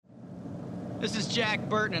This is Jack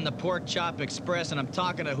Burton in the Pork Chop Express, and I'm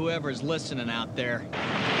talking to whoever's listening out there.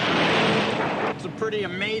 It's a pretty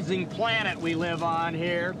amazing planet we live on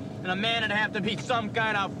here, and a man would have to be some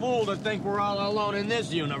kind of fool to think we're all alone in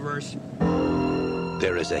this universe.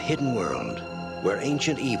 There is a hidden world where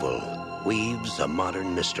ancient evil weaves a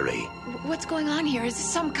modern mystery. What's going on here? Is this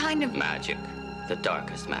some kind of... Magic. The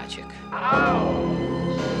darkest magic.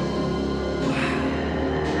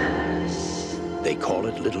 They call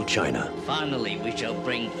it Little China. Finally, we shall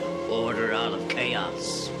bring order out of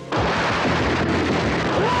chaos.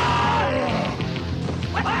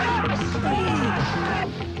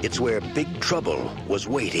 It's where Big Trouble was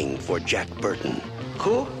waiting for Jack Burton.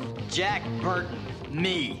 Who? Jack Burton.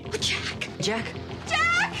 Me. Jack?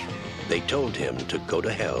 They told him to go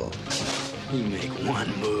to hell. You make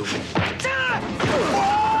one move.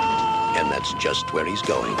 And that's just where he's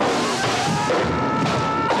going.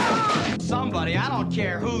 Somebody, I don't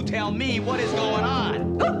care who, tell me what is going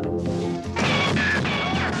on.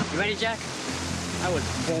 You ready, Jack? I was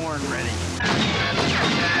born ready.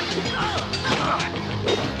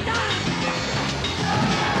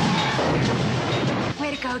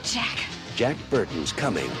 Way to go, Jack. Jack Burton's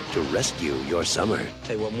coming to rescue your summer.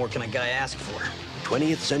 Hey, what more can a guy ask for?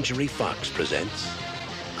 20th Century Fox presents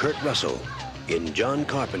Kurt Russell in John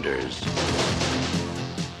Carpenter's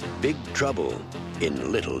Big Trouble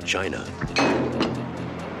in Little China.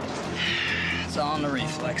 It's all in the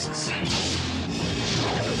reflexes.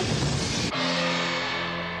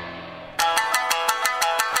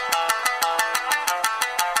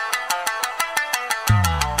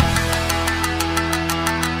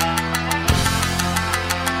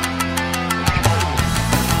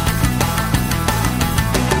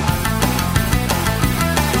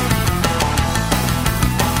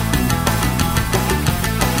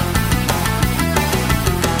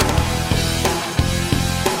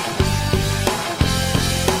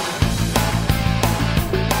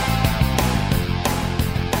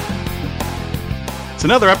 It's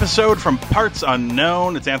another episode from Parts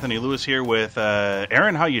Unknown. It's Anthony Lewis here with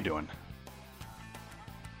Aaron. How you doing?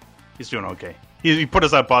 He's doing okay. He put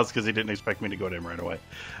us on pause because he didn't expect me to go to him right away.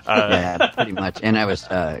 Yeah, pretty much. And I was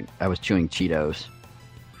chewing Cheetos.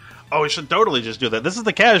 Oh, we should totally just do that. This is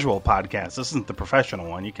the casual podcast. This isn't the professional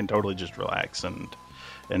one. You can totally just relax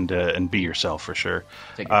and be yourself for sure.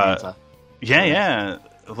 Take your pants off. Yeah.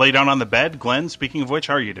 Lay down on the bed. Glenn, speaking of which,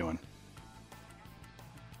 how are you doing?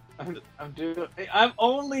 I'm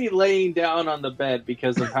only laying down on the bed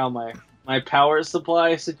because of how my power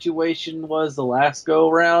supply situation was the last go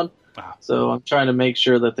around. So I'm trying to make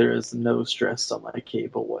sure that there is no stress on my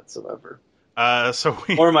cable whatsoever.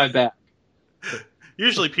 Or my back.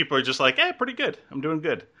 Usually people are just like, pretty good. I'm doing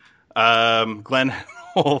good. Glenn had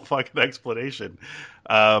a whole fucking explanation.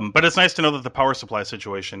 But it's nice to know that the power supply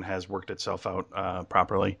situation has worked itself out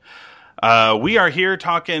properly. We are here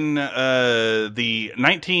talking the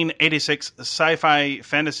 1986 sci-fi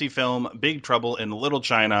fantasy film Big Trouble in Little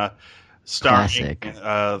China, starring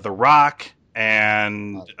The Rock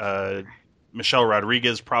and Michelle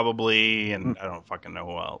Rodriguez probably, and I don't fucking know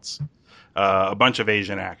who else. A bunch of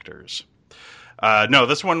Asian actors. No,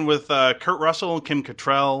 this one with Kurt Russell, Kim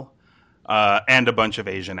Cattrall, and a bunch of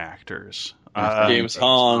Asian actors. James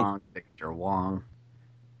Hong. Victor Wong.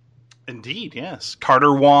 Indeed, yes.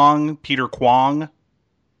 Carter Wong, Peter Kwong.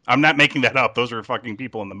 I'm not making that up. Those are fucking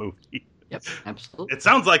people in the movie. Yep, absolutely. It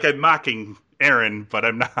sounds like I'm mocking Aaron, but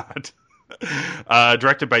I'm not.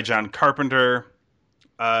 Directed by John Carpenter.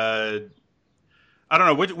 I don't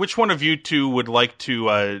know which one of you two would like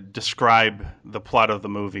to describe the plot of the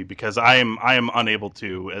movie, because I am unable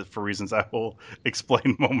to, for reasons I will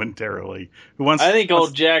explain momentarily. I think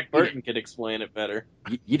old Jack Burton could explain it better.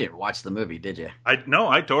 You didn't watch the movie, did you? No,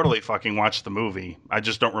 I totally fucking watched the movie. I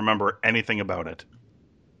just don't remember anything about it.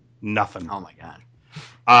 Nothing. Oh my god.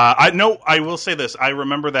 I will say this. I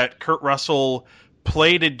remember that Kurt Russell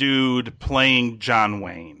played a dude playing John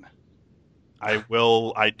Wayne. I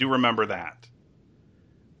do remember that.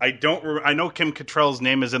 I know Kim Cattrall's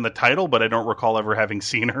name is in the title, but I don't recall ever having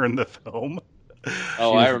seen her in the film.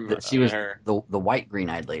 Oh, I remember. She was her. the white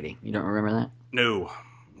green-eyed lady. You don't remember that? No.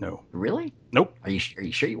 Really? Nope. Are you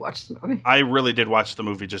sure you watched the movie? I really did watch the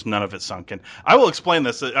movie, just none of it sunk in. I will explain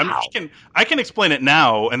this. I can explain it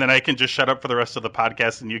now, and then I can just shut up for the rest of the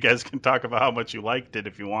podcast, and you guys can talk about how much you liked it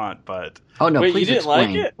if you want. But please you didn't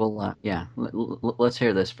explain. like it? Well, yeah. Let's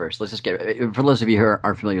hear this first. Let's just get for those of you who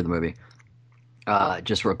aren't familiar with the movie.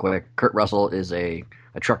 Just real quick, Kurt Russell is a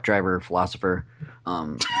truck driver, philosopher,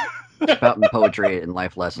 spouting poetry and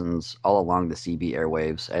life lessons all along the CB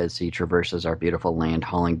airwaves as he traverses our beautiful land,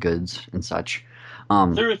 hauling goods and such.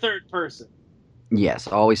 Through a third person. Yes,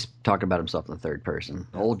 always talking about himself in the third person.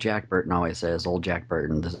 Old Jack Burton always says, "Old Jack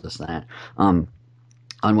Burton, this, that." On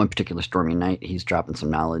one particular stormy night, he's dropping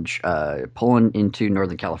some knowledge. Pulling into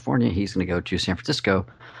Northern California, he's going to go to San Francisco.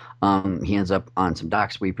 He ends up on some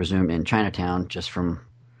docks, we presume, in Chinatown, just from,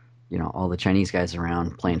 all the Chinese guys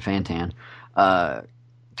around playing Fantan.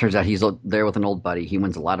 Turns out he's there with an old buddy. He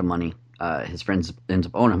wins a lot of money. His friends ends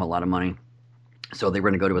up owing him a lot of money. So they were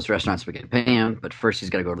going to go to his restaurant so we could pay him. But first he's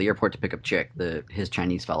got to go to the airport to pick up Chick, his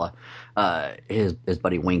Chinese fella. His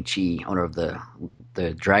buddy Wang Chi, owner of the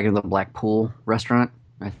Dragon of the Black Pool restaurant,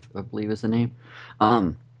 I believe is the name.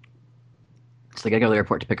 So they got to go to the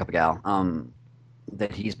airport to pick up a gal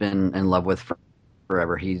that he's been in love with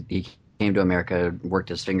forever. He came to America, worked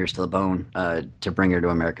his fingers to the bone to bring her to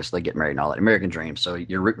America so they get married and all that. American dream. So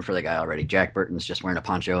you're rooting for the guy already. Jack Burton's just wearing a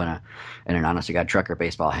poncho and an honest-to-God trucker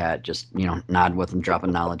baseball hat, just, nodding with him,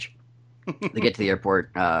 dropping knowledge. They get to the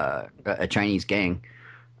airport, a Chinese gang,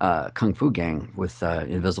 kung fu gang with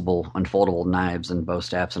invisible, unfoldable knives and bow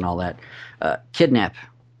staffs and all that, kidnap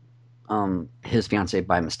his fiancée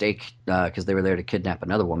by mistake because they were there to kidnap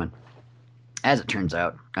another woman. As it turns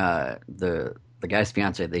out, the guy's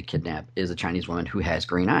fiancée they kidnap is a Chinese woman who has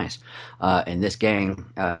green eyes. And this gang,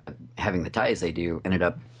 having the ties they do, ended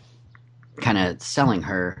up kind of selling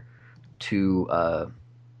her to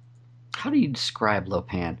how do you describe Lo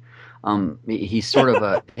Pan? He's sort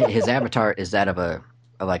of his avatar is that of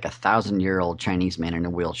like 1,000-year-old Chinese man in a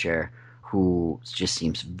wheelchair who just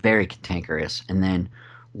seems very cantankerous. And then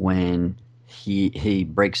when he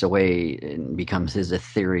breaks away and becomes his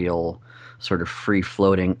ethereal, sort of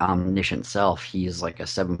free-floating, omniscient self, he's like a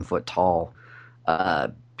 7-foot tall,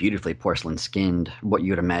 beautifully porcelain-skinned, what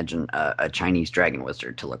you would imagine a Chinese dragon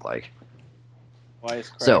wizard to look like.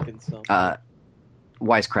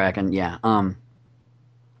 Wisecracking, yeah.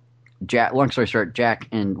 Long story short, Jack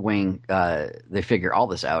and Wang, they figure all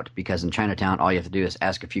this out because in Chinatown, all you have to do is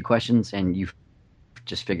ask a few questions and you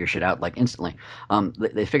just figure shit out like instantly.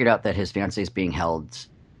 They figured out that his fiancée is being held,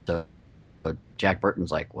 so Jack Burton's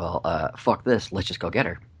like, well, fuck this, let's just go get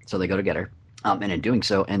her. So they go to get her, and in doing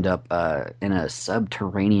so, end up in a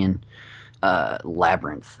subterranean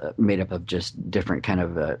labyrinth made up of just different kind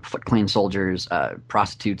of Foot Clan soldiers,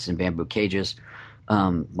 prostitutes in bamboo cages,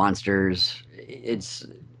 monsters. It's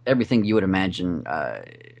everything you would imagine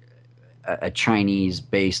a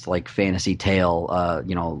Chinese-based like fantasy tale,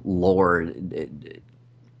 lore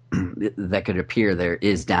that could appear there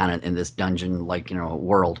is down in this dungeon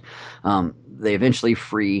world. They eventually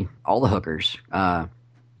free all the hookers, and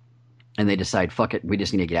they decide, fuck it, we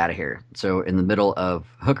just need to get out of here. So in the middle of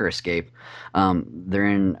hooker escape, they're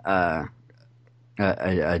in a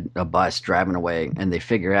bus driving away, and they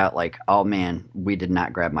figure out like, oh man, we did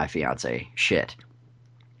not grab my fiance. Shit.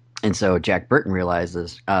 And so Jack Burton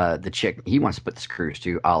realizes the chick he wants to put this cruise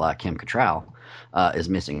to, a la Kim Cattrall, is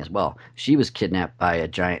missing as well. She was kidnapped by a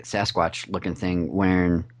giant Sasquatch-looking thing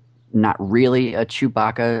wearing not really a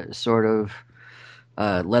Chewbacca sort of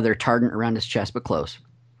leather tardant around his chest, but close.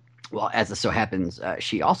 Well, as it so happens,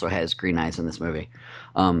 she also has green eyes in this movie.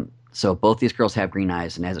 So both these girls have green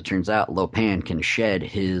eyes, and as it turns out, Lo Pan can shed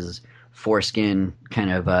his foreskin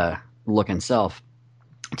kind of looking self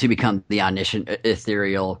to become the omniscient,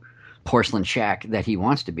 ethereal porcelain shack that he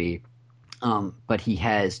wants to be. But he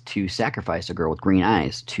has to sacrifice a girl with green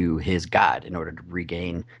eyes to his god in order to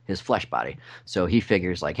regain his flesh body. So he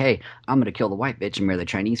figures like, hey, I'm going to kill the white bitch and marry the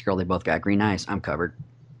Chinese girl. They both got green eyes. I'm covered.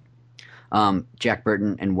 Jack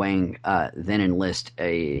Burton and Wang then enlist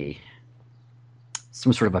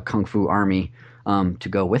some sort of a kung fu army to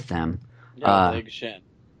go with them. Yeah, Egg Shen.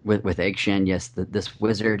 With Egg Shen, yes. This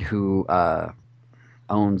wizard who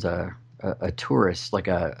owns a tourist, like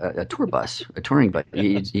a tour bus, a touring bus.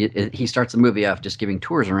 He starts the movie off just giving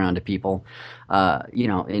tours around to people,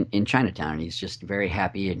 in Chinatown. He's just very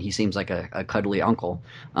happy, and he seems like a cuddly uncle.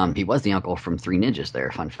 He was the uncle from Three Ninjas there,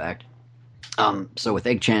 fun fact. So with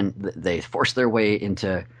Egg Shen, they force their way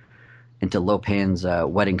into Lo Pan's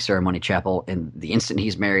wedding ceremony chapel, and the instant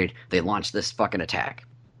he's married, they launch this fucking attack.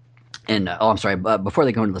 And I'm sorry. Before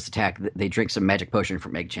they go into this attack, they drink some magic potion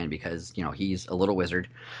from Egg Shen because he's a little wizard.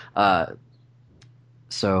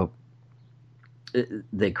 So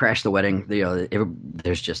they crash the wedding.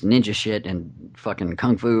 There's just ninja shit and fucking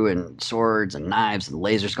kung fu and swords and knives and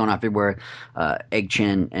lasers going off everywhere. Egg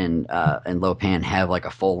Shen and Lo Pan have like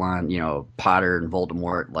a full on Potter and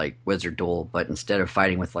Voldemort like wizard duel, but instead of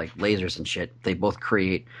fighting with like lasers and shit, they both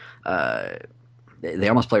create. They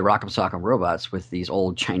almost play Rock'em Sock'em Robots with these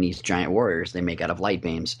old Chinese giant warriors they make out of light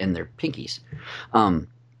beams and their pinkies.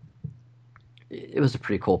 It was a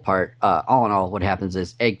pretty cool part. All in all, what happens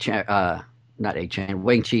is not Egg Shen.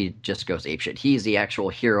 Wang Chi just goes apeshit. He's the actual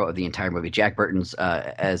hero of the entire movie. Jack Burton's,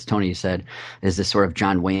 as Tony said, is this sort of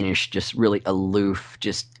John Wayne-ish, just really aloof,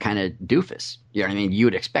 just kind of doofus. You know what I mean? You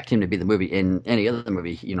would expect him to be the movie. In any other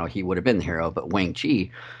movie, he would have been the hero. But Wang Chi,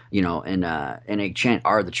 and Egg Shen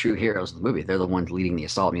are the true heroes of the movie. They're the ones leading the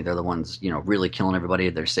assault. I mean, they're the ones, really killing everybody.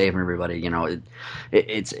 They're saving everybody.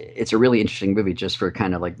 It's a really interesting movie just for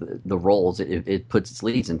kind of like the roles it puts its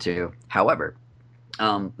leads into. However,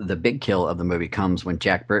 the big kill of the movie comes when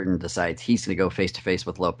Jack Burton decides he's going to go face to face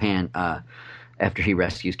with Lo Pan after he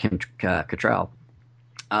rescues Kim Cattrall.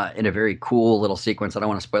 In a very cool little sequence. I don't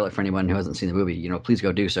want to spoil it for anyone who hasn't seen the movie. Please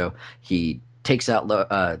go do so. He takes out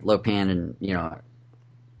Lo Pan, and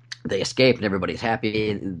they escape, and everybody's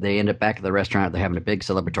happy. They end up back at the restaurant. They're having a big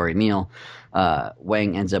celebratory meal.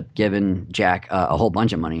 Wang ends up giving Jack a whole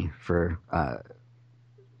bunch of money for,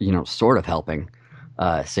 sort of helping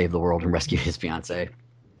save the world and rescue his fiancée.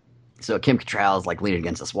 So Kim Cattrall is like leaning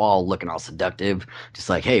against this wall, looking all seductive, just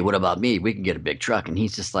like, hey, what about me? We can get a big truck. And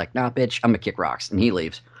he's just like, nah, bitch, I'm going to kick rocks. And he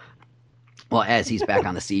leaves. Well, as he's back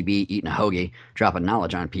on the CB eating a hoagie, dropping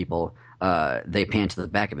knowledge on people, they pan to the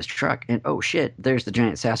back of his truck, and oh shit, there's the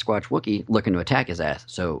giant Sasquatch Wookiee looking to attack his ass.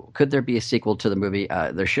 So could there be a sequel to the movie?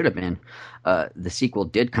 There should have been. The sequel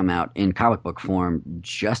did come out in comic book form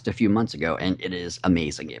just a few months ago, and it is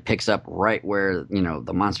amazing. It picks up right where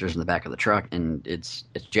the monster's in the back of the truck, and it's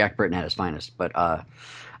Jack Burton at his finest. But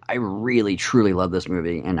I really, truly love this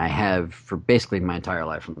movie, and I have for basically my entire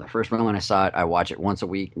life. From the first moment I saw it, I watch it once a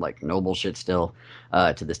week, like no bullshit still,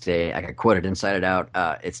 to this day. I could quote it inside and out.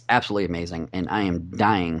 It's absolutely amazing, and I am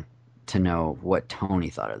dying to know what Tony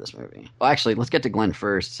thought of this movie. Well, actually, let's get to Glenn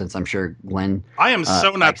first, since I'm sure Glenn I am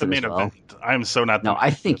so not the main event. I am so not the No, I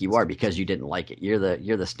think you are, because you didn't like it. You're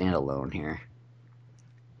the standalone here.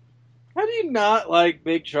 How do you not like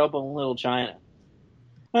Big Trouble in Little China?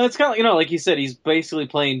 Well, it's kind of, like you said, he's basically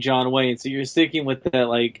playing John Wayne, so you're sticking with that,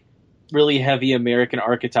 like, really heavy American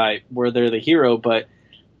archetype where they're the hero, but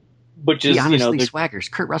which is, he honestly swaggers.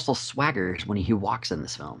 Kurt Russell swaggers when he walks in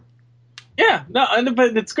this film. Yeah,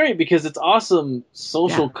 but it's great because it's awesome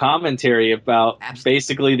social commentary about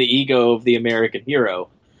basically the ego of the American hero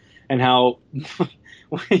and how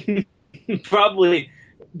we probably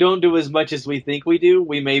don't do as much as we think we do.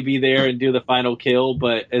 We may be there and do the final kill,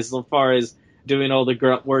 but as far as doing all the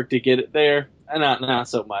grunt work to get it there, not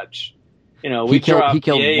so much. He killed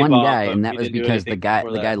one guy, and that was because the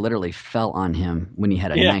guy literally fell on him when he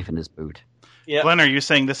had a knife in his boot. Yeah. Glenn, are you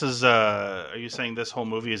saying this whole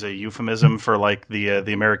movie is a euphemism for like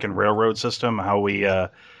the American railroad system? How we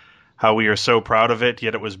are so proud of it,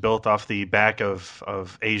 yet it was built off the back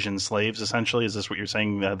of Asian slaves. Essentially, is this what you're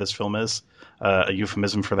saying? This film is a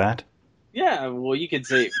euphemism for that? Yeah, well, you could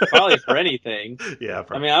say probably for anything. Yeah,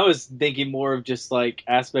 probably. I mean, I was thinking more of just like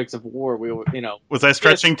aspects of war. We were, Was I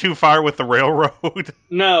stretching too far with the railroad?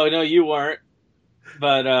 No, you weren't.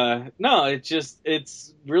 But no,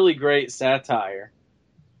 it's really great satire.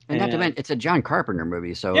 And not to mention, it's a John Carpenter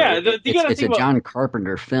movie, so it's a John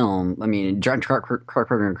Carpenter film. I mean, John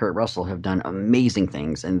Carpenter and Kurt Russell have done amazing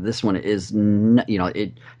things, and this one is,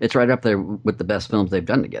 it's right up there with the best films they've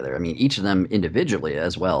done together. I mean, each of them individually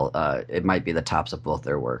as well, it might be the tops of both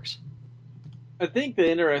their works. I think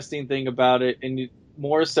the interesting thing about it, and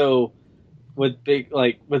more so when Big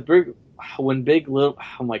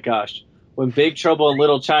Trouble in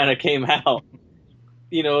Little China came out.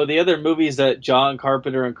 The other movies that John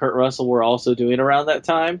Carpenter and Kurt Russell were also doing around that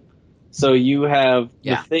time. So you have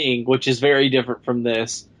The Thing, which is very different from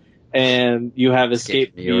this, and you have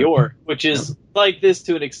Escape from New York, which is like this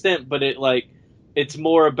to an extent, but it's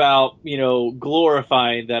more about,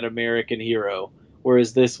 glorifying that American hero,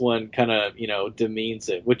 whereas this one kind of, demeans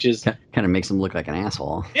it, which is kind of makes him look like an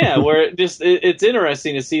asshole. Yeah, where it's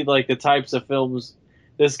interesting to see like the types of films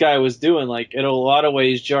this guy was doing. Like in a lot of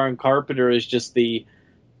ways, John Carpenter is just the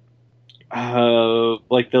not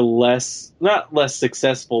less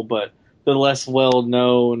successful, but the less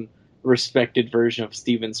well-known, respected version of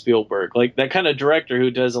Steven Spielberg. Like that kind of director who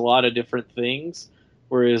does a lot of different things,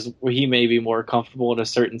 whereas he may be more comfortable in a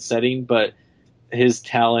certain setting, but his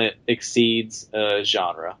talent exceeds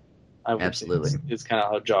genre. Absolutely. It's kind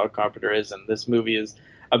of how John Carpenter is, and this movie is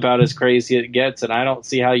about as crazy as it gets, and I don't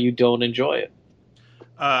see how you don't enjoy it.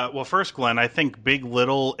 Well, first, Glenn, I think Big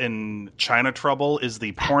Little in China Trouble is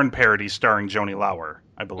the porn parody starring Joni Lauer,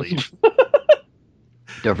 I believe.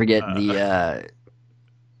 Don't forget the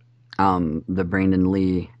Brandon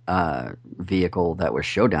Lee vehicle that was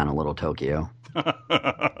Showdown in Little Tokyo,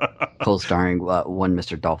 co-starring one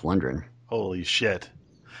Mr. Dolph Lundgren. Holy shit!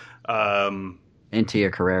 And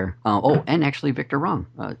Tia Carrere. And actually Victor Wong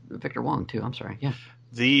too. I'm sorry. Yeah.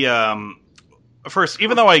 first,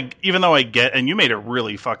 even though I get, and you made a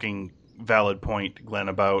really fucking valid point, Glenn,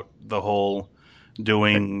 about the whole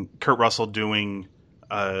Kurt Russell doing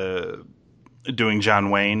John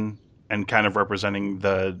Wayne and kind of representing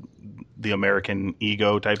the American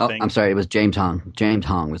ego type thing. I'm sorry, it was James Hong. James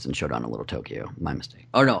Hong was in Showdown in Little Tokyo. My mistake.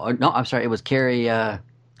 Oh no, I'm sorry, it was Carrie.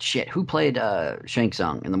 Who played Shang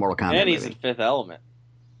Tsung in the Mortal Kombat And he's movie? in Fifth Element.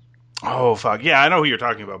 Oh fuck, yeah, I know who you're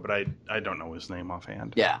talking about, but I don't know his name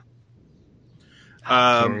offhand. Yeah.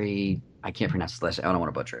 Carrie. I can't pronounce his last name. I don't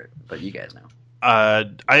want to butcher it, but you guys know.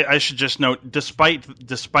 I should just note, despite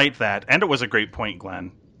that, and it was a great point,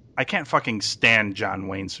 Glenn, I can't fucking stand John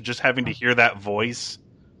Wayne, so just having to hear that voice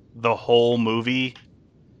the whole movie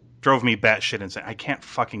drove me batshit insane. I can't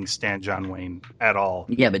fucking stand John Wayne at all.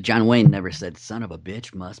 Yeah, but John Wayne never said, "Son of a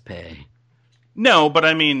bitch must pay." No, but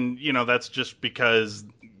I mean, that's just because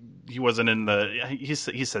he wasn't in the... He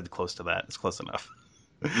said close to that. It's close enough.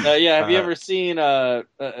 Yeah, have you ever seen... I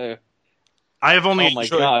have only... Oh my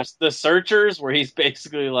gosh, The Searchers, where he's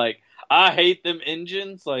basically like, I hate them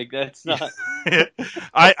engines. Like, that's not...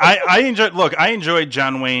 I enjoyed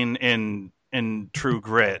John Wayne in True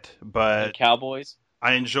Grit, but... And Cowboys?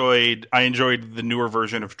 I enjoyed the newer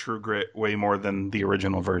version of True Grit way more than the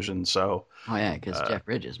original version. So, oh yeah, because Jeff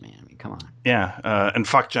Bridges, man. I mean, come on. Yeah, and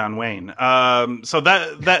fuck John Wayne. So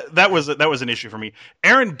that was an issue for me.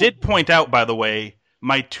 Aaron did point out, by the way,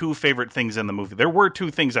 my two favorite things in the movie. There were two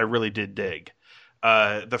things I really did dig.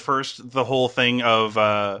 The first, the whole thing of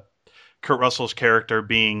Kurt Russell's character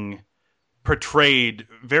being portrayed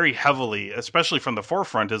very heavily, especially from the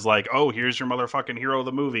forefront, is like, oh, here's your motherfucking hero of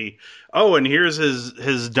the movie. Oh, and here's his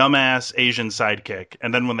dumbass Asian sidekick.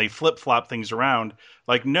 And then when they flip-flop things around,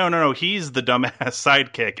 like, no, he's the dumbass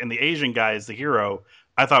sidekick, and the Asian guy is the hero,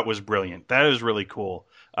 I thought was brilliant. That is really cool.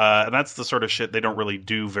 And that's the sort of shit they don't really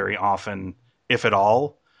do very often, if at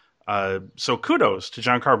all. So kudos to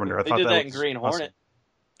John Carpenter. I they thought did that in was Green awesome. Hornet.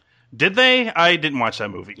 Did they? I didn't watch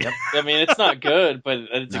that movie. Yep. I mean, it's not good, but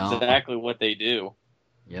it's No. exactly what they do.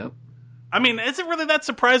 Yep. I mean, is it really that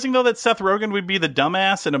surprising, though, that Seth Rogen would be the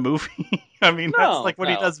dumbass in a movie? I mean, that's like what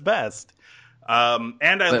he does best.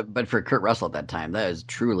 But for Kurt Russell at that time, that is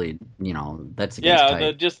truly, that's against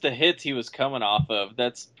type. Just the hits he was coming off of.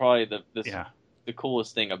 That's probably the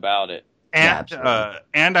coolest thing about it.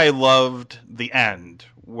 And I loved the end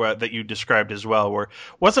that you described as well. Where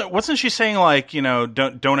wasn't she saying like,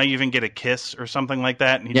 don't I even get a kiss or something like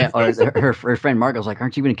that? And he her friend Margot's like,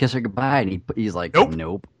 aren't you going to kiss her goodbye? And he's like,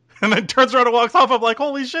 nope. And then turns around and walks off. I'm like,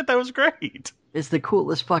 holy shit, that was great. It's the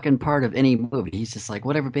coolest fucking part of any movie. He's just like,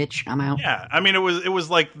 whatever, bitch, I'm out. Yeah, I mean, it was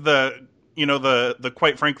like the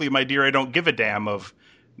quite frankly, my dear, I don't give a damn of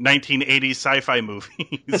 1980s sci-fi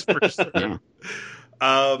movies. For sure. Yeah.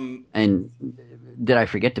 And did I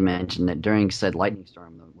forget to mention that during said lightning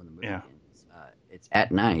storm, when the movie ends, it's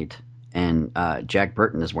at night, and Jack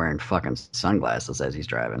Burton is wearing fucking sunglasses as he's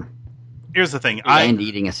driving. Here's the thing, and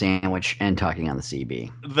eating a sandwich and talking on the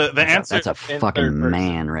CB. That's a fucking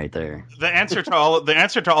man right there. The answer to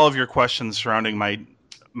all of your questions surrounding my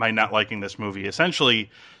not liking this movie essentially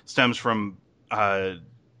stems from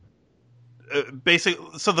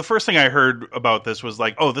basically. So the first thing I heard about this was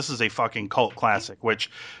like, oh, this is a fucking cult classic. Which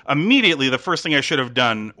immediately the first thing I should have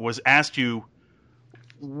done was asked you,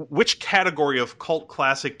 which category of cult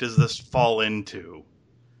classic does this fall into?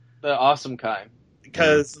 The awesome kind.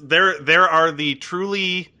 Because there are the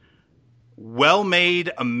truly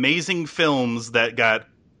well-made, amazing films that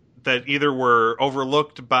either were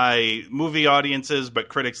overlooked by movie audiences, but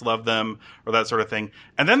critics loved them, or that sort of thing.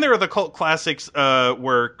 And then there are the cult classics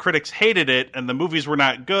where critics hated it, and the movies were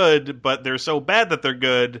not good, but they're so bad that they're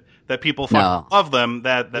good that people love them.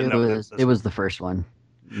 It was the first one.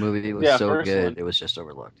 The movie was so good, one. It was just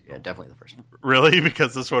overlooked. Yeah, definitely the first one. Really?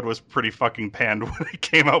 Because this one was pretty fucking panned when it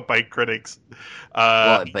came out by critics.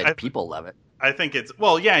 But people love it. I think it's...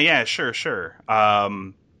 Well, yeah, sure.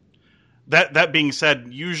 That being said,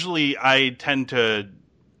 usually I tend to...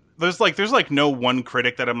 There's like no one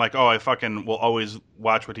critic that I'm like, oh, I fucking will always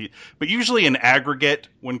watch what he... But usually in aggregate,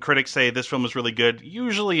 when critics say this film is really good,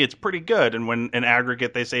 usually it's pretty good. And when in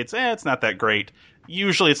aggregate they say it's not that great,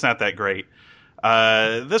 usually it's not that great.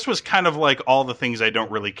 This was kind of like all the things I don't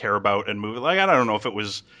really care about in movies. Like, I don't know if it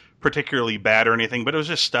was particularly bad or anything, but it was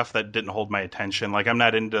just stuff that didn't hold my attention. Like, I'm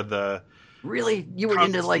not into the... Really? You were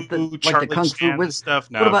into like the kung fu with stuff?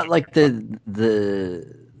 No. What about like the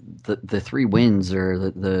three winds or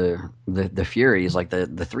the furies, like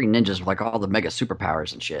the three ninjas with like all the mega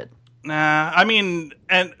superpowers and shit? Nah, I mean,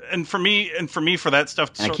 and for me for that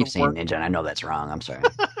stuff to and I keep saying work, ninja, and I know that's wrong. I'm sorry.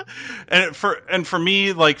 and for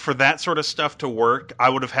me, like for that sort of stuff to work, I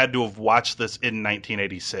would have had to have watched this in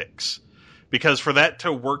 1986, because for that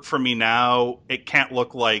to work for me now, it can't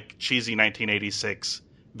look like cheesy 1986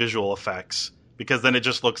 visual effects, because then it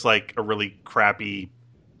just looks like a really crappy.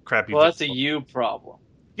 Well, that's a you problem.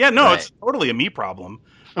 Yeah, no, Right. It's totally a me problem.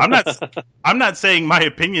 I'm not saying my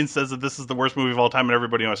opinion says that this is the worst movie of all time and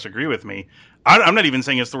everybody must agree with me. I'm not even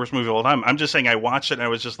saying it's the worst movie of all time. I'm just saying I watched it and I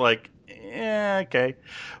was just like, yeah, okay.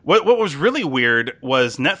 What was really weird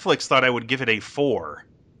was Netflix thought I would give it a 4.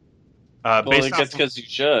 Well, that's because you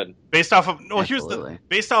should. Based off of Absolutely.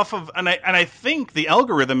 and I think the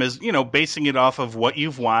algorithm is, basing it off of what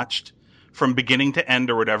you've watched from beginning to end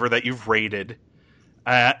or whatever that you've rated.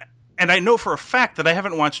 And I know for a fact that I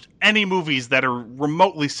haven't watched any movies that are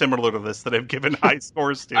remotely similar to this that I've given high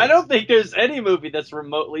scores to. I don't think there's any movie that's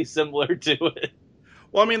remotely similar to it.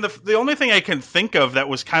 Well, I mean, the only thing I can think of that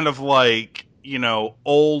was kind of like,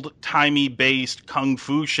 old-timey based kung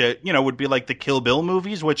fu shit, would be like the Kill Bill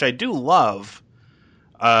movies, which I do love.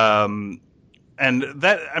 And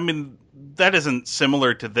that isn't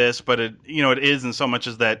similar to this, but it is in so much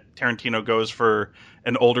as that Tarantino goes for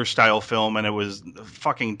an older style film, and it was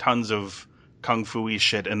fucking tons of kung fu-y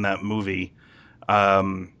shit in that movie.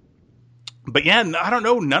 But yeah, I don't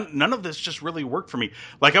know. None of this just really worked for me.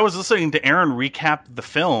 Like, I was listening to Aaron recap the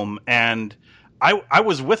film, and I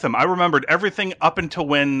was with him. I remembered everything up until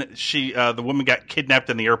when the woman got kidnapped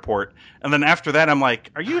in the airport, and then after that, I'm like,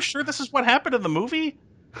 "Are you sure this is what happened in the movie?"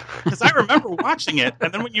 Because I remember watching it,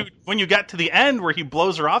 and then when you got to the end where he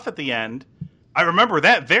blows her off at the end, I remember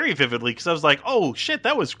that very vividly because I was like, "Oh shit,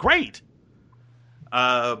 that was great."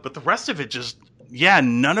 But the rest of it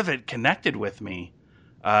none of it connected with me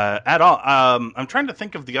at all. I'm trying to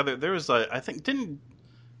think of the other. There was I think didn't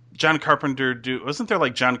John Carpenter wasn't there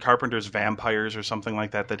like John Carpenter's Vampires or something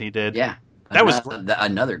like that he did? Yeah. That was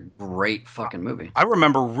another great fucking movie. I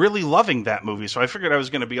remember really loving that movie, so I figured I was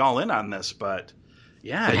going to be all in on this, but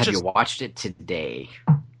yeah. But have you watched it today?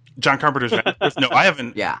 John Carpenter's Vampires? No, I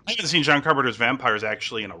haven't. Yeah. I haven't seen John Carpenter's Vampires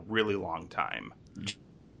actually in a really long time.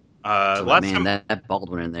 That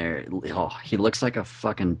Baldwin in there, he looks like a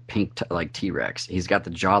fucking pink T-Rex. He's got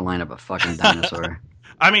the jawline of a fucking dinosaur.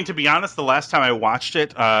 I mean, to be honest, the last time I watched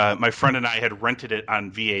it, my friend and I had rented it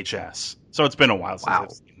on VHS. So it's been a while since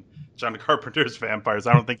I've seen John Carpenter's Vampires.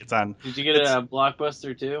 I don't think it's on. Did you get it on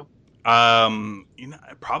Blockbuster too?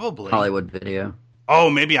 Probably Hollywood Video.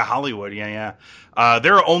 Oh, maybe a Hollywood. Yeah.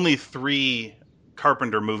 There are only 3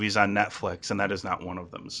 Carpenter movies on Netflix, and that is not one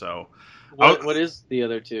of them. So, what is the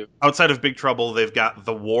other 2? Outside of Big Trouble, they've got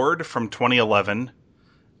The Ward from 2011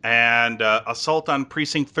 and Assault on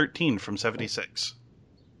Precinct 13 from 1976.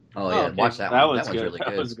 Oh yeah, okay. watch that. That one. was That good. one's really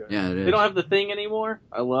good. That was good. Yeah, it is. They don't have The Thing anymore.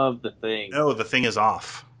 I love The Thing. No, The Thing is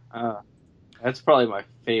off. That's probably my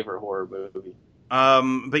favorite horror movie.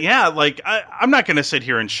 But yeah, like I'm not going to sit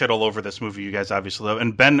here and shit all over this movie. You guys obviously love,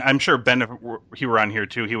 and Ben. I'm sure Ben, if he were on here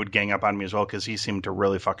too, he would gang up on me as well because he seemed to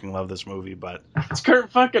really fucking love this movie. But it's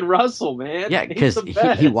Kurt fucking Russell, man. Yeah, because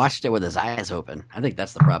he watched it with his eyes open. I think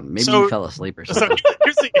that's the problem. Maybe he fell asleep or something. So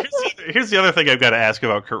here's the other thing I've got to ask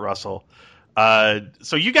about Kurt Russell.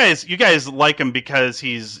 So you guys like him because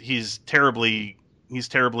he's terribly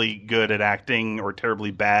good at acting, or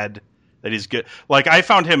terribly bad that he's good. Like, I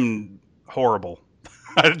found him horrible.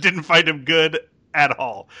 I didn't find him good at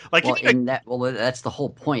all. Like, that's the whole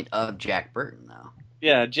point of Jack Burton, though.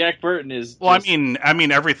 Yeah, Jack Burton is. Well, I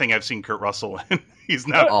mean everything I've seen Kurt Russell in, he's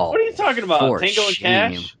not. What are you talking about? Tango and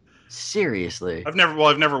Cash? Seriously, I've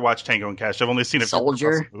never watched Tango and Cash. I've only seen a few Kurt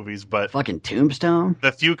Russell movies, but fucking Tombstone.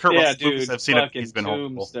 The few Kurt Russell movies I've seen, he's been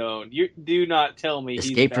Tombstone. horrible. You do not tell me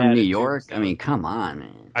Escape from New York. I mean, come on,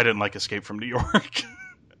 man. I didn't like Escape from New York.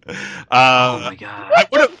 Oh my god! I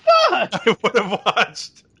would have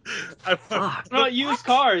watched. About Used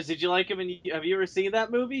Cars. Did you like him? Have you ever seen that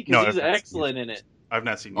movie? Because he's excellent in it. I've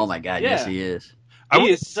not seen. Oh my god! Yes, he is. He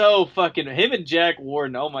is so fucking. Him and Jack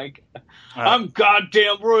Warden. Oh my god! I'm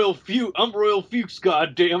goddamn Royal Fuchs. I'm Royal Fuchs.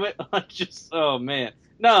 Goddamn it! I'm just. Oh man.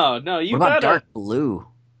 No. You what about gotta. Dark Blue?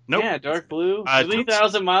 Nope. Yeah, Dark Blue.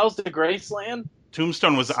 3,000 Miles to Graceland.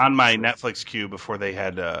 Tombstone was on my Netflix queue before they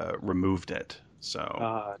had removed it.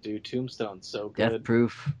 So, dude, Tombstone's so good. Death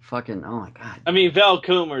Proof, fucking, oh my god. I mean, Val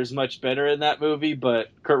Kilmer is much better in that movie, but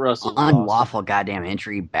Kurt Russell's Unlawful awesome. Goddamn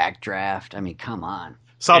Entry, Backdraft. I mean, come on.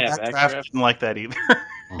 Backdraft, didn't like that either.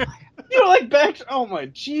 Oh my god. You don't like Backdraft? Oh my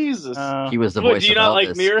Jesus. He was the voice do you of not Elvis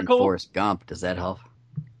like Miracle? in Forrest Gump. Does that help?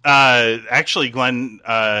 Actually, Glenn,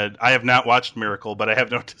 I have not watched Miracle, but I have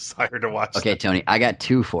no desire to watch. Okay, Tony, I got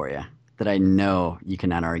 2 for you that I know you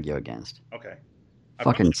cannot argue against. Okay.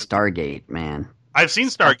 Fucking Stargate, man. I've seen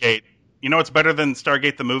Stargate. You know what's better than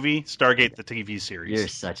Stargate the movie? Stargate the TV series. You're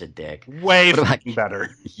such a dick. Way better.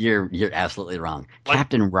 You're absolutely wrong.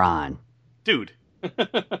 Captain Ron. dude.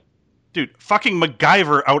 Fucking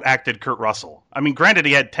MacGyver outacted Kurt Russell. I mean, granted,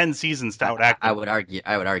 he had 10 seasons to outact. I would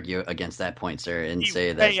argue against that point, sir, and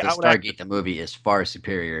say that way the Stargate the movie is far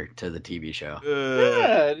superior to the TV show.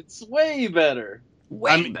 Yeah, it's way better.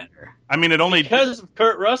 Way better. I mean, it only because of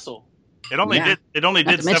Kurt Russell. It only did. It only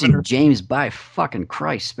Not did to 7. mention James by fucking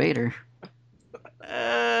Christ Spader.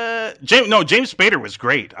 James Spader was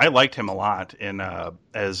great. I liked him a lot in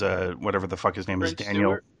as whatever the fuck his name is,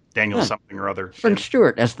 Daniel something or other. French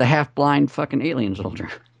Stewart as the half-blind fucking alien soldier.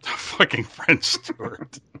 Fucking French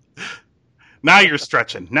Stewart. Now you're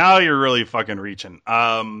stretching. Now you're really fucking reaching.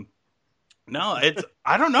 No, it's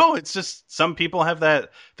I don't know. It's just some people have that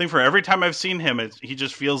thing for every time I've seen him. He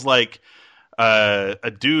just feels like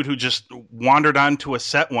a dude who just wandered onto a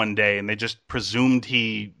set one day and they just presumed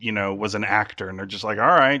he, was an actor, and they're just like, all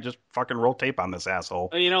right, just fucking roll tape on this asshole.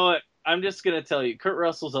 You know what? I'm just gonna tell you, Kurt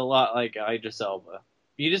Russell's a lot like Idris Elba.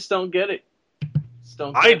 You just don't get it.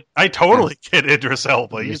 I totally get Idris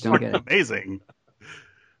Elba. He's fucking amazing.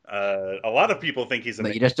 A lot of people think he's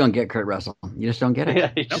amazing. But you just don't get Kurt Russell. You just don't get it.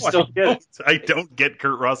 Yeah, you just don't get it. I don't get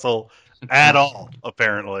Kurt Russell at all,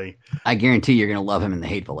 apparently. I guarantee you're going to love him in The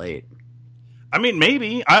Hateful Eight. I mean,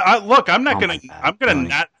 maybe. Look, I'm going to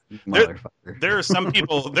not. There are some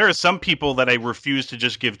people that I refuse to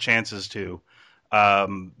just give chances to.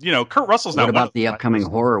 Kurt Russell's not. What about the upcoming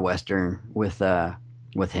horror western with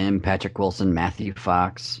him, Patrick Wilson, Matthew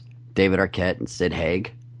Fox, David Arquette, and Sid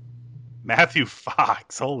Haig? Matthew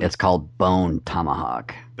Fox. Holy. It's called Bone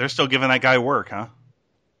Tomahawk. They're still giving that guy work, huh?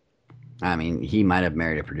 I mean, he might have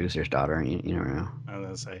married a producer's daughter. You never know. I was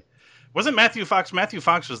gonna say, wasn't Matthew Fox? Matthew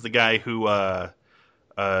Fox was the guy who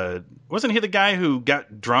wasn't he the guy who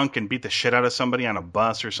got drunk and beat the shit out of somebody on a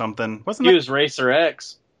bus or something? He was Racer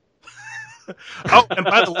X. Oh, and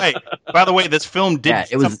by the way, this film did. Yeah,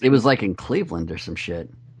 it was like in Cleveland or some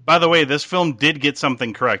shit. By the way, this film did get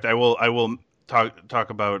something correct. I will talk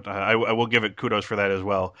about. I will give it kudos for that as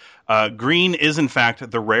well. Green is in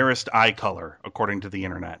fact the rarest eye color according to the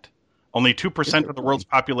internet. Only 2% of the world's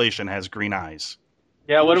population has green eyes.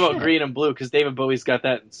 Yeah, what about green and blue? Because David Bowie's got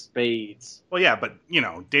that in spades. Well, yeah, but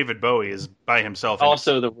David Bowie is by himself.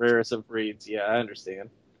 Also the rarest of breeds. Yeah, I understand.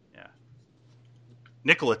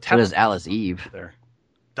 Nikola Tesla. So does Alice Eve. There.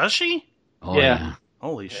 Does she? Oh, yeah.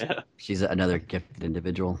 Holy shit. She's another gifted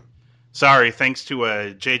individual. Sorry, thanks to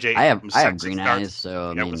JJ. I have green eyes,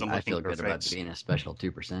 so I feel good about being a special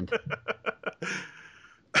 2%.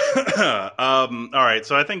 All right,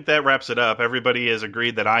 so I think that wraps it up. Everybody has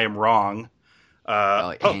agreed that I am wrong.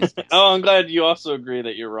 I'm glad you also agree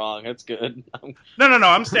that you're wrong. That's good. No.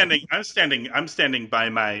 I'm standing by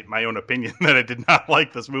my own opinion that I did not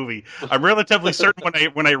like this movie. I'm relatively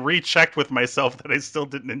certain when I rechecked with myself that I still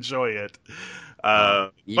didn't enjoy it.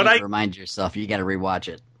 Remind yourself you got to rewatch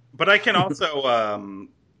it. But I can also,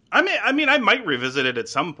 I might revisit it at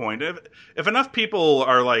some point if enough people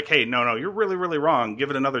are like, hey, no, you're really, really wrong. Give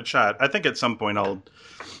it another shot. I think at some point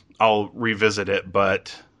I'll revisit it,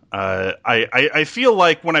 but. I feel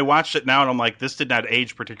like when I watched it now and I'm like, this did not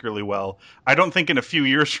age particularly well. I don't think in a few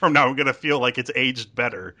years from now I'm going to feel like it's aged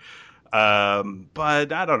better.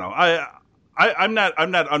 But I don't know. I'm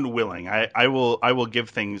not unwilling. I will give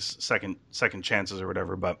things second chances or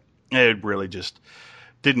whatever, but it really just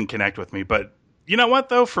didn't connect with me. But you know what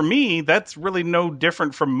though? For me, that's really no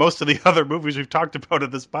different from most of the other movies we've talked about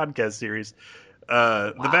in this podcast series.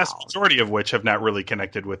 The vast majority of which have not really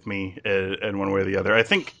connected with me in one way or the other. I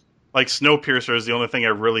think like Snowpiercer is the only thing I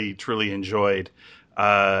really truly enjoyed.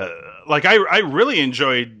 I really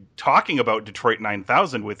enjoyed talking about Detroit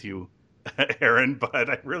 9000 with you, Aaron, but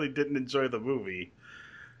I really didn't enjoy the movie.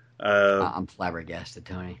 I'm flabbergasted,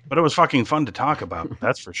 Tony. But it was fucking fun to talk about.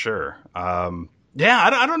 That's for sure. I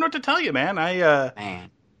don't know what to tell you, man.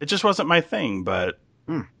 It just wasn't my thing, but.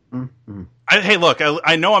 Hey, look,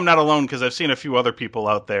 I know I'm not alone because I've seen a few other people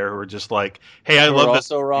out there who are just like, hey, I love this.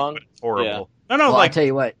 Also wrong. It's horrible. Yeah. No, I'll tell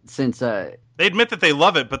you what, since they admit that they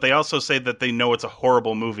love it, but they also say that they know it's a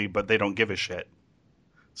horrible movie, but they don't give a shit.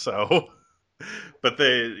 So, but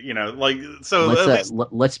they, let's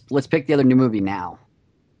pick the other new movie now.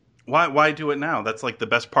 Why do it now? That's like the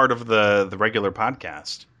best part of the regular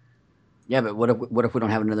podcast. Yeah, but what if we don't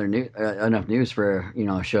have enough news for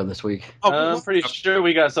a show this week? I'm pretty sure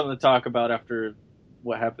we got something to talk about after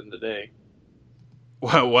what happened today.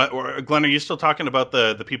 What? Glenn, are you still talking about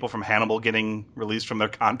the people from Hannibal getting released from their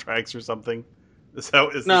contracts or something?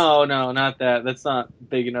 No, not that. That's not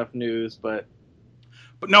big enough news, but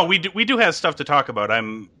no, we do have stuff to talk about.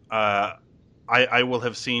 I will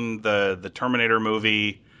have seen the Terminator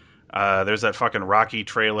movie. There's that fucking Rocky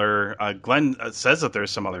trailer. Glenn says that there's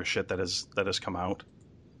some other shit that has come out.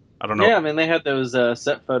 I don't know. Yeah, I mean, they had those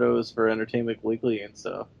set photos for Entertainment Weekly and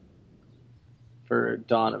stuff. For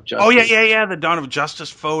Dawn of Justice. Oh, yeah. The Dawn of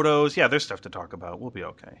Justice photos. Yeah, there's stuff to talk about. We'll be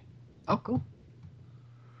okay. Oh, cool.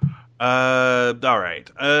 All right.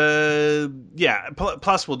 Yeah.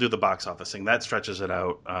 Plus, we'll do the box office thing. That stretches it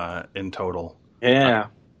out in total. Yeah.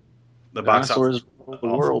 The box office. Rule the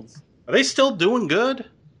world. Are they still doing good?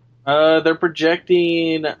 They're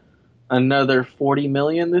projecting another 40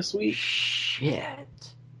 million this week. Shit.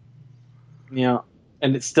 Yeah,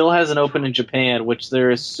 and it still hasn't opened in Japan, which they're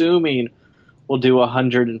assuming will do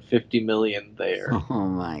 150 million there. Oh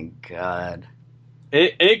my god.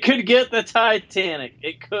 It could get the Titanic.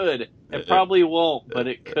 It could. It probably won't, but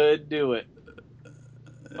it could do it.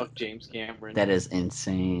 Fuck James Cameron. That is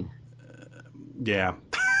insane. Yeah.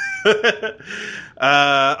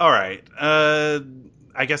 All right.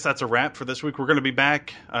 I guess that's a wrap for this week. We're going to be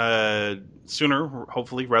back sooner,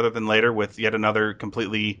 hopefully, rather than later, with yet another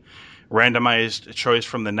completely randomized choice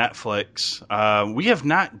from the Netflix. We haven't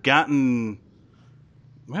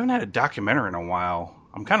had a documentary in a while.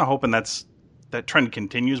 I'm kind of hoping that trend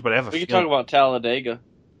continues, but I have a We can talk about Talladega.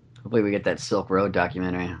 Hopefully we get that Silk Road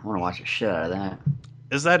documentary. I want to watch the shit out of that.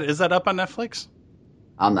 Is that up on Netflix?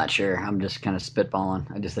 I'm not sure. I'm just kind of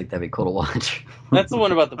spitballing. I just think that'd be cool to watch. That's the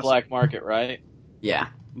one about the black market, right? Yeah.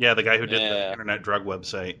 Yeah, the guy who did the internet drug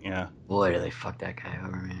website. Yeah. Boy, did they fuck that guy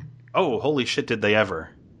over, man. Oh, holy shit, did they ever?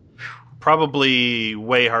 Probably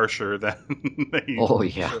way harsher than they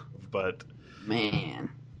yeah. But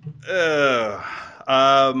man.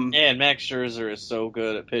 And Max Scherzer is so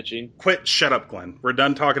good at pitching. Shut up, Glenn. We're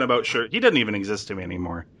done talking about Scherzer. He doesn't even exist to me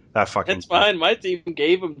anymore. That fucking. It's fine. My team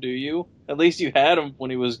gave him to you. At least you had him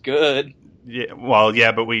when he was good. Yeah, well,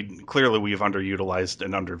 yeah, but we've underutilized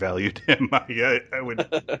and undervalued him. I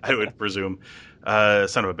would presume.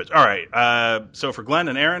 Son of a bitch. All right. So for Glenn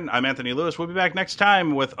and Aaron, I'm Anthony Lewis. We'll be back next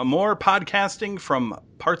time with more podcasting from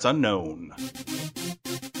Parts Unknown.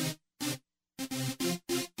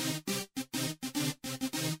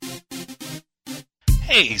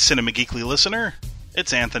 Hey, Cinema Geekly listener,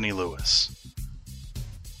 it's Anthony Lewis.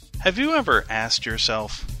 Have you ever asked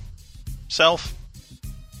yourself,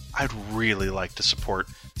 I'd really like to support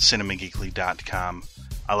cinemageekly.com.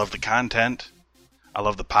 I love the content. I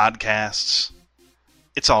love the podcasts.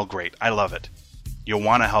 It's all great. I love it. You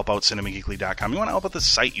want to help out cinemageekly.com. You want to help out the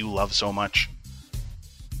site you love so much.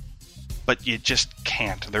 But you just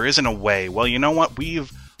can't. There isn't a way. Well, you know what?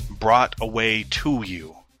 We've brought a way to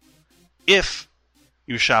you. If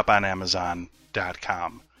you shop on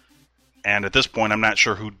Amazon.com. And at this point, I'm not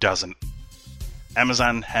sure who doesn't.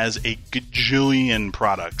 Amazon has a gajillion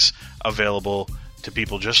products available to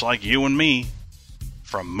people just like you and me.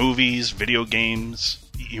 From movies, video games.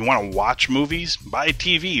 You want to watch movies? Buy a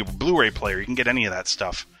TV, Blu-ray player. You can get any of that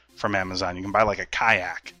stuff from Amazon. You can buy like a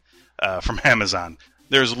kayak from Amazon.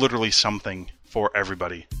 There's literally something for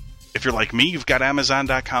everybody. If you're like me, you've got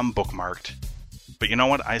Amazon.com bookmarked. But you know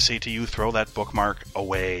what? I say to you, throw that bookmark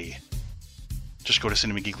away. Just go to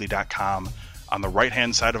cinemageekly.com. On the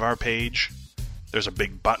right-hand side of our page, there's a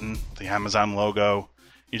big button with the Amazon logo.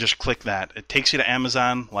 You just click that. It takes you to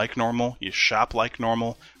Amazon like normal. You shop like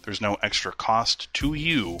normal. There's no extra cost to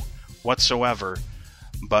you whatsoever.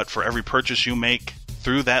 But for every purchase you make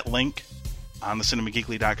through that link on the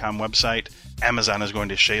cinemageekly.com website, Amazon is going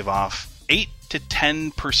to shave off 8 to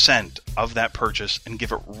 10% of that purchase and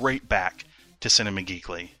give it right back to Cinema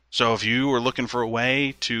Geekly. So if you are looking for a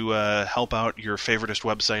way to help out your favoritist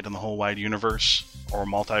website in the whole wide universe, or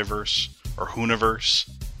multiverse, or Hooniverse,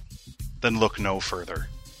 then look no further.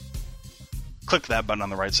 Click that button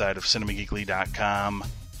on the right side of cinemageekly.com,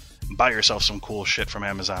 buy yourself some cool shit from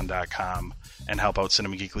Amazon.com, and help out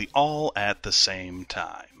Cinema Geekly all at the same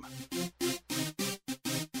time.